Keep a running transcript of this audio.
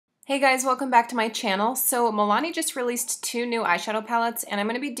Hey guys, welcome back to my channel. So Milani just released 2 new eyeshadow palettes and I'm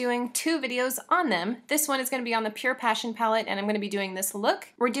going to be doing 2 videos on them. This one is going to be on the Pure Passion palette and I'm going to be doing this look.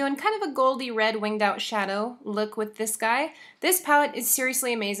 We're doing kind of a goldy red winged out shadow look with this guy. This palette is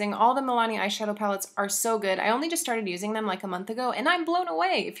seriously amazing. All the Milani eyeshadow palettes are so good. I only just started using them like a month ago and I'm blown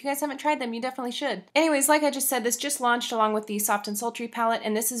away. If you guys haven't tried them, you definitely should. Anyways, like I just said, this just launched along with the Soft and Sultry palette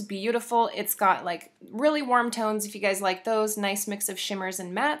and this is beautiful. It's got like really warm tones if you guys like those. Nice mix of shimmers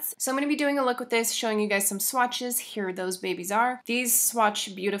and mattes. So I'm going to be doing a look with this, showing you guys some swatches. Here those babies are. These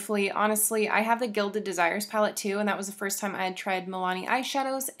swatch beautifully. Honestly, I have the Gilded Desires palette too, and that was the first time I had tried Milani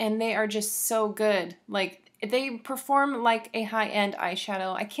eyeshadows, and they are just so good. Like, they perform like a high-end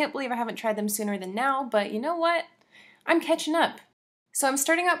eyeshadow. I can't believe I haven't tried them sooner than now, but you know what? I'm catching up. So I'm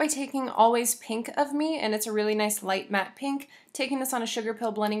starting out by taking Always Pink of Me, and it's a really nice light matte pink. Taking this on a Sugar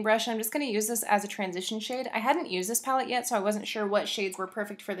Pill blending brush, and I'm just going to use this as a transition shade. I hadn't used this palette yet, so I wasn't sure what shades were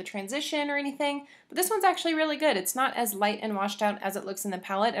perfect for the transition or anything, but this one's actually really good. It's not as light and washed out as it looks in the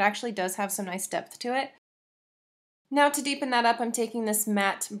palette. It actually does have some nice depth to it. Now to deepen that up, I'm taking this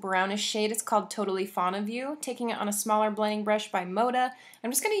matte brownish shade. It's called Totally Fawn of You. Taking it on a smaller blending brush by Moda.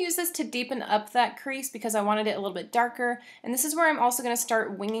 I'm just going to use this to deepen up that crease because I wanted it a little bit darker. And this is where I'm also going to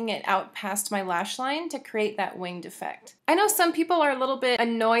start winging it out past my lash line to create that winged effect. I know some people are a little bit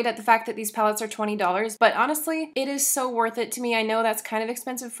annoyed at the fact that these palettes are $20, but honestly, it is so worth it to me. I know that's kind of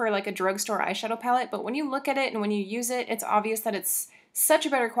expensive for like a drugstore eyeshadow palette, but when you look at it and when you use it, it's obvious that it's such a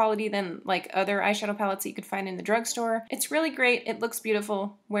better quality than like other eyeshadow palettes that you could find in the drugstore. It's really great, it looks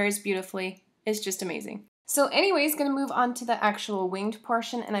beautiful, wears beautifully, it's just amazing. So anyways, gonna move on to the actual winged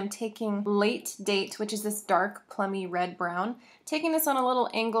portion, and I'm taking Late Date, which is this dark plummy red brown. Taking this on a little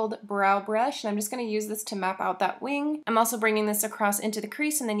angled brow brush, and I'm just gonna use this to map out that wing. I'm also bringing this across into the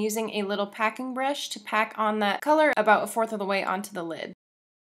crease and then using a little packing brush to pack on that color about 1/4 of the way onto the lid.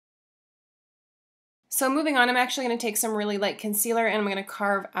 So moving on, I'm actually going to take some really light concealer and I'm going to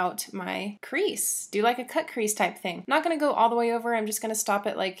carve out my crease. Do like a cut crease type thing. I'm not going to go all the way over, I'm just going to stop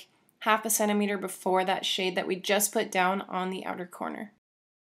at like 1/2 centimeter before that shade that we just put down on the outer corner.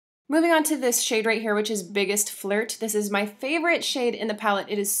 Moving on to this shade right here, which is Biggest Flirt. This is my favorite shade in the palette.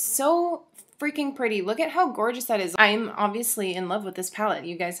 It is so freaking pretty. Look at how gorgeous that is. I'm obviously in love with this palette.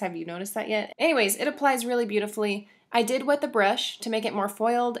 Have you noticed that yet? Anyways, it applies really beautifully. I did wet the brush to make it more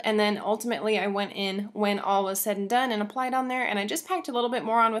foiled, and then ultimately I went in when all was said and done and applied on there, and I just packed a little bit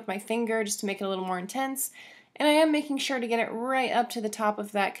more on with my finger just to make it a little more intense. And I am making sure to get it right up to the top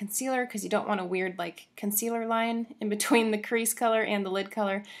of that concealer because you don't want a weird like concealer line in between the crease color and the lid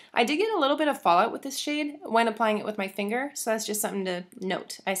color. I did get a little bit of fallout with this shade when applying it with my finger, so that's just something to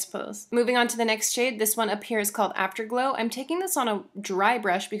note, I suppose. Moving on to the next shade, this one up here is called Afterglow. I'm taking this on a dry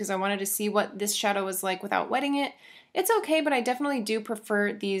brush because I wanted to see what this shadow was like without wetting it. It's okay, but I definitely do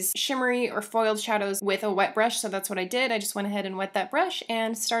prefer these shimmery or foiled shadows with a wet brush, so that's what I did. I just went ahead and wet that brush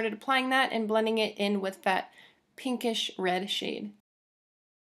and started applying that and blending it in with that pinkish red shade.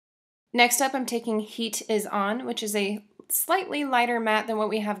 Next up, I'm taking Heat Is On, which is a slightly lighter matte than what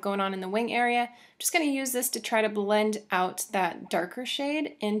we have going on in the wing area. I'm just going to use this to try to blend out that darker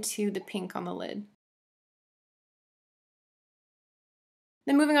shade into the pink on the lid.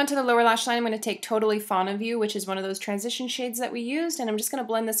 Then moving on to the lower lash line, I'm going to take Totally Fawn of You, which is one of those transition shades that we used, and I'm just going to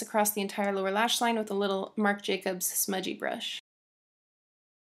blend this across the entire lower lash line with a little Marc Jacobs smudgy brush.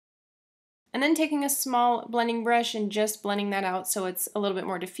 And then taking a small blending brush and just blending that out so it's a little bit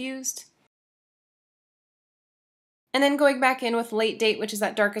more diffused. And then going back in with Late Date, which is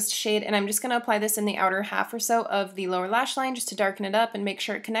that darkest shade, and I'm just going to apply this in the outer half or so of the lower lash line just to darken it up and make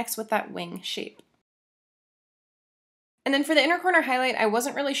sure it connects with that wing shape. And then for the inner corner highlight, I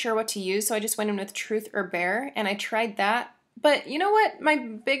wasn't really sure what to use, so I just went in with Truth or Bare, and I tried that. But you know what? My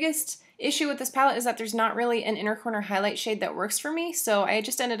biggest issue with this palette is that there's not really an inner corner highlight shade that works for me, so I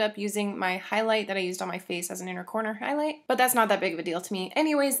just ended up using my highlight that I used on my face as an inner corner highlight. But that's not that big of a deal to me.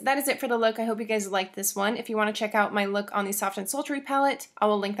 Anyways, that is it for the look. I hope you guys liked this one. If you want to check out my look on the Soft and Sultry palette, I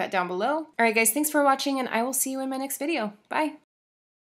will link that down below. Alright guys, thanks for watching, and I will see you in my next video. Bye!